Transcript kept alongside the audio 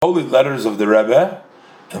Holy Letters of the Rebbe,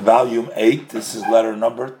 in volume 8. This is letter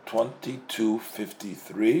number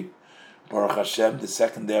 2253. Baruch Hashem, the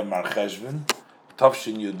second day of Mar Cheshvan,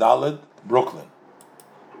 Tavshin Yudaled, Brooklyn.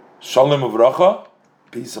 Shalom uvracha,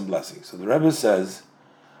 peace and blessings. So the Rebbe says,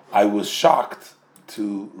 I was shocked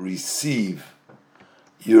to receive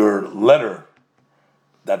your letter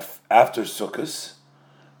that after Sukkot,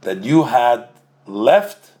 that you had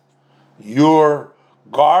left your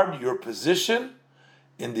guard, your position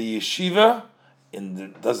in the yeshiva.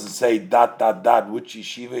 It doesn't say ... which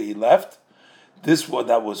yeshiva he left. This one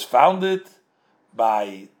that was founded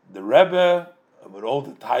by the Rebbe, with all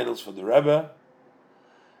the titles for the Rebbe.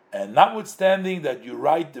 And notwithstanding that you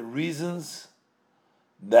write the reasons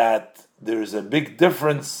that there is a big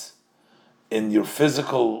difference in your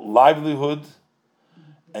physical livelihood,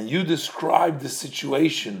 and you describe the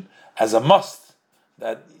situation as a must,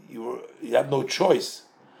 that you have no choice.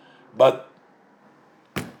 But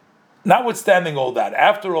notwithstanding all that,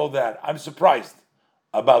 after all that, I'm surprised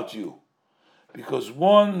about you. Because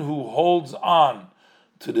one who holds on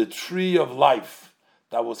to the tree of life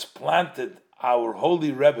that was planted, our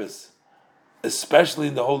holy Rebbes, especially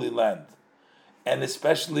in the Holy Land, and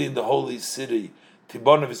especially in the holy city,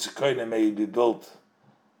 Tibon v'Sikoyne, may it be built.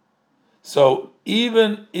 So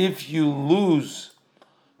even if you lose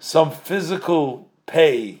some physical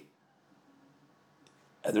pay,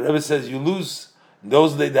 and the Rebbe says you lose in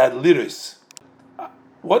those days that liris,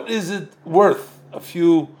 what is it worth? A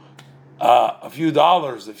few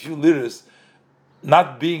dollars, a few liris,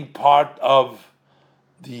 not being part of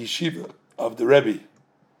the yeshiva of the Rebbe.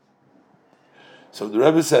 So the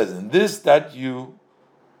Rebbe says, in this that you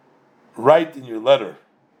write in your letter,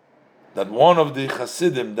 that one of the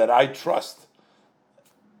Hasidim that I trust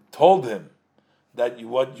told him that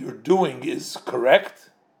what you're doing is correct.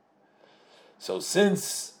 So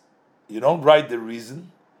since you don't write the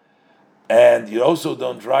reason, and you also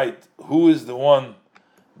don't write who is the one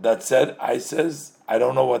that said, I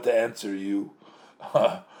don't know what to answer you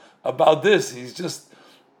about this. He's just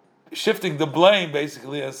shifting the blame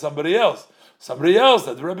basically as somebody else. Somebody else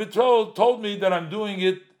that the Rebbe told me that I'm doing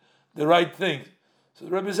it the right thing. So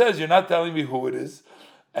the Rebbe says, you're not telling me who it is,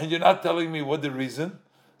 and you're not telling me what the reason,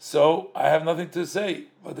 so I have nothing to say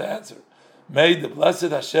but the answer. May the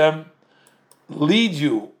blessed Hashem lead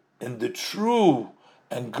you in the true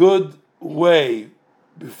and good way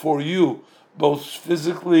before you, both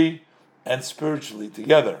physically and spiritually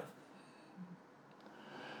together.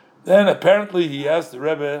 Then apparently he asked the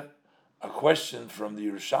Rebbe a question from the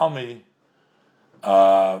Yerushalmi,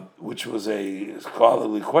 which was a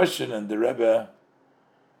scholarly question, and the Rebbe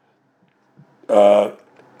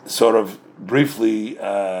sort of briefly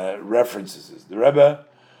references it. The Rebbe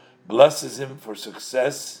blesses him for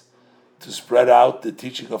success to spread out the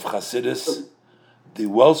teaching of Chassidus, the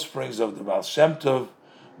wellsprings of the Baal Shem Tov,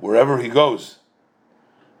 wherever he goes.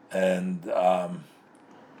 And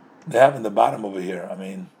they have in the bottom over here,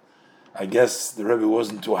 I guess the Rebbe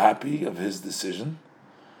wasn't too happy of his decision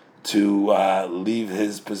to leave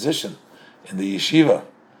his position in the yeshiva.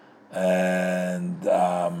 And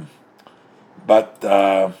but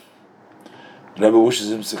the Rebbe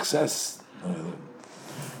wishes him success. In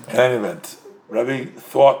any event, Rebbe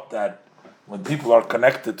thought that when people are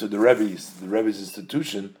connected to the Rebbe's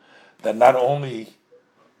institution, that not only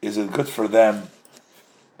is it good for them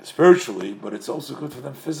spiritually, but it's also good for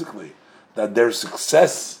them physically. That their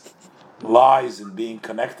success lies in being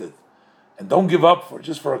connected. And don't give up for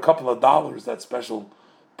a couple of dollars that special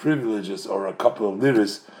privileges, or a couple of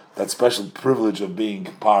liras, that special privilege of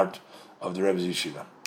being part of the Rebbe's yeshiva.